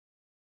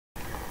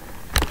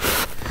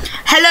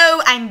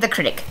I'm the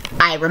critic.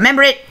 I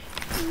remember it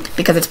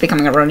because it's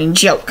becoming a running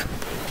joke.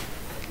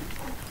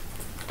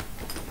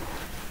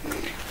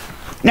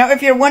 Now,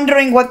 if you're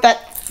wondering what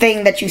that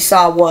thing that you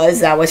saw was,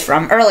 that was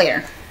from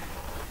earlier.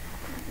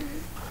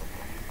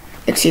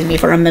 Excuse me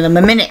for a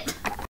minute.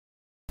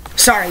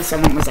 Sorry,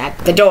 someone was at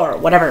the door,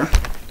 whatever.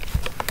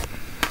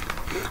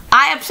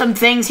 I have some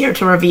things here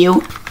to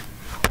review.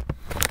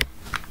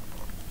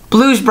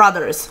 Blues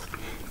Brothers,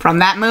 from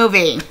that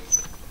movie.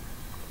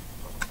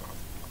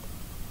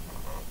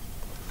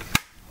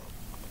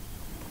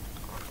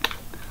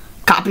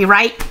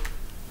 Copyright.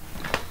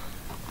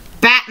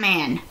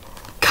 Batman.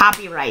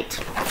 Copyright.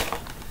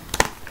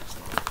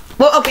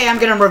 Well, okay, I'm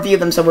gonna review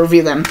them, so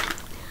review them.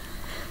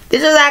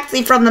 This is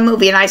actually from the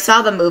movie, and I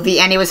saw the movie,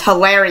 and it was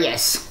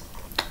hilarious.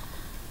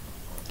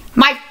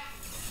 My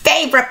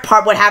favorite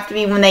part would have to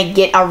be when they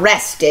get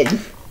arrested.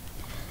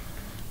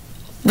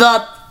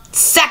 The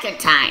second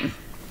time.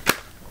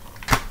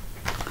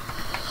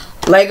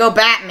 Lego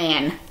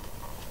Batman.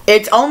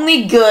 It's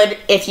only good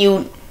if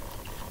you...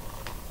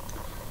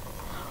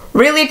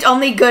 Really, it's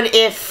only good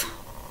if...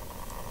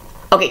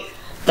 Okay,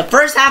 the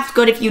first half's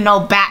good if you know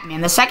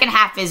Batman. The second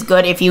half is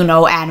good if you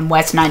know Adam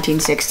West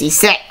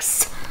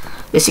 1966.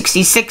 The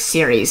 66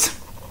 series.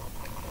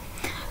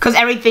 Because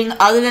everything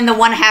other than the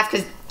one half,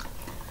 because...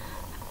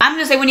 I'm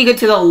gonna say when you get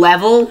to the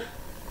level...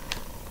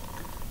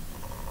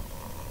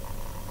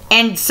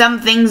 And some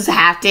things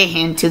have to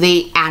hint to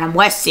the Adam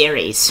West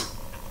series.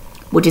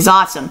 Which is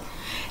awesome.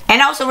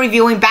 And also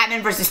reviewing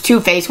Batman vs.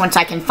 Two-Face once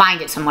I can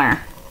find it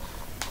somewhere.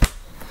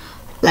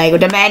 Lego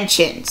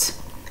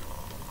Dimensions.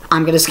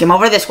 I'm gonna skim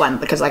over this one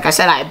because, like I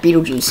said, I have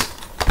Beetlejuice.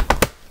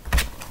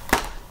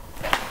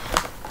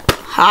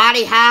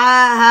 Hotty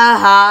ha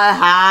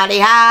ha, hotty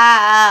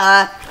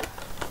ha.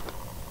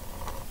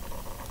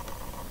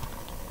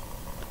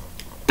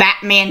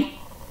 Batman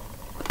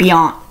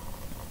Beyond.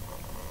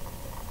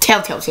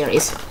 Telltale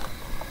series.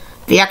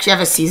 They actually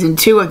have a season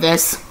 2 of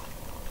this.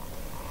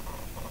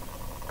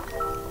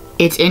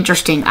 It's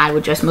interesting. I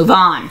would just move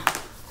on.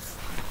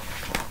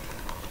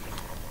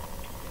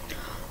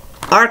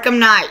 Arkham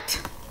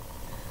Knight.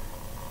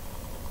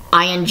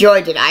 I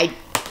enjoyed it. I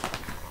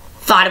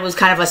thought it was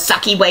kind of a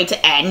sucky way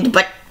to end,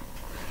 but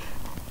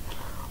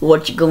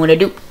what you gonna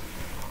do?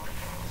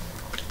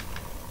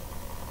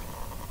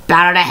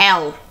 Battle to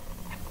Hell.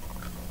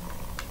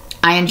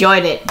 I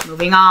enjoyed it.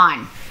 Moving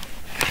on.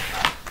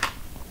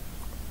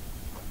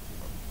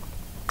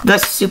 The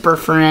Super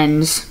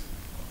Friends.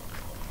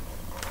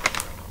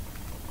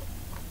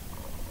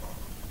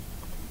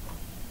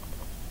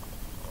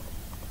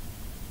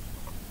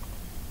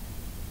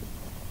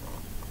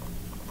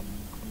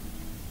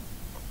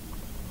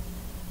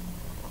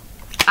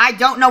 I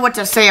don't know what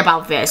to say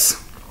about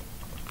this.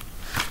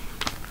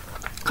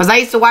 Because I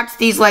used to watch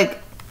these,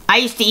 like... I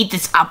used to eat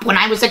this up when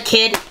I was a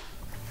kid.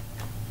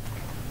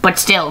 But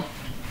still.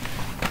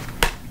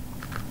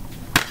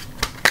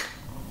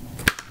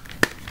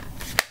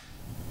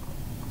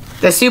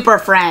 The Super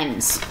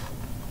Friends.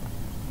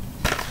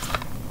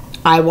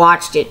 I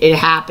watched it. It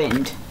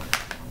happened.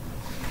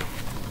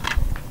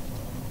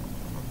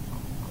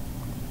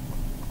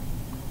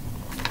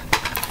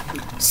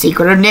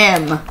 Secret of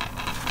NIMH.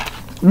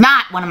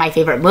 Not one of my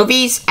favorite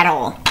movies at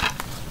all.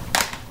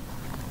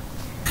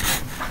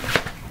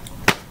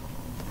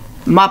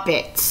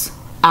 Muppets.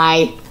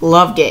 I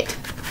loved it.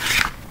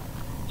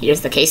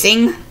 Here's the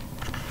casing.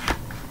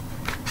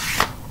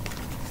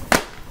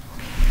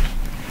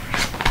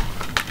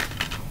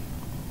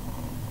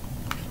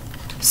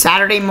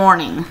 Saturday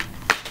Morning.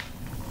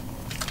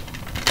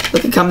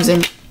 Look, it comes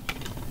in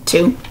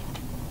 2.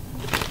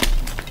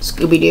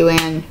 Scooby-Doo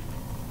and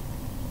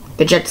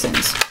the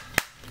Jetsons.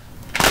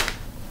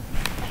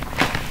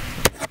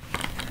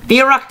 The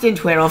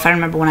Eructant Werewolf. I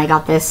remember when I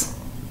got this.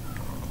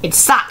 It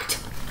sucked.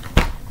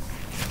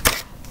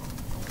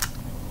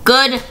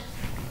 Good.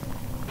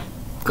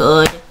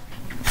 Good.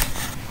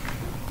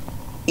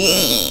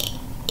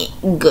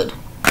 Good.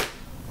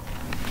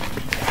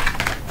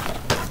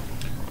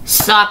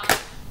 Suck.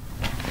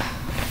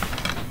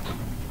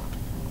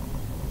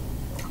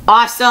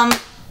 Awesome.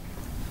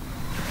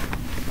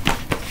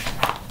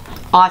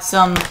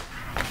 Awesome.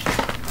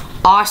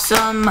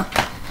 Awesome.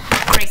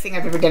 Greatest thing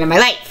I've ever done in my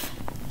life.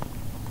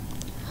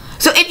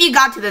 So if you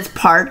got to this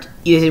part,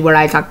 this is where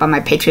I talk about my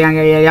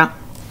Patreon,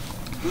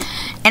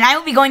 and I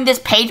will be going this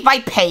page by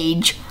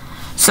page,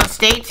 so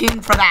stay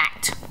tuned for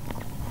that.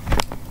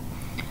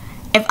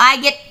 If I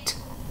get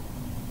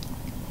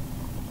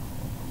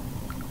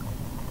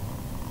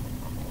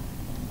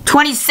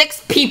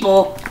 26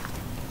 people,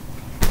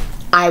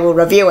 I will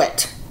review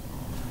it.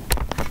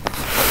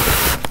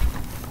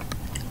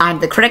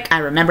 I'm the critic. I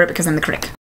remember it because I'm the critic.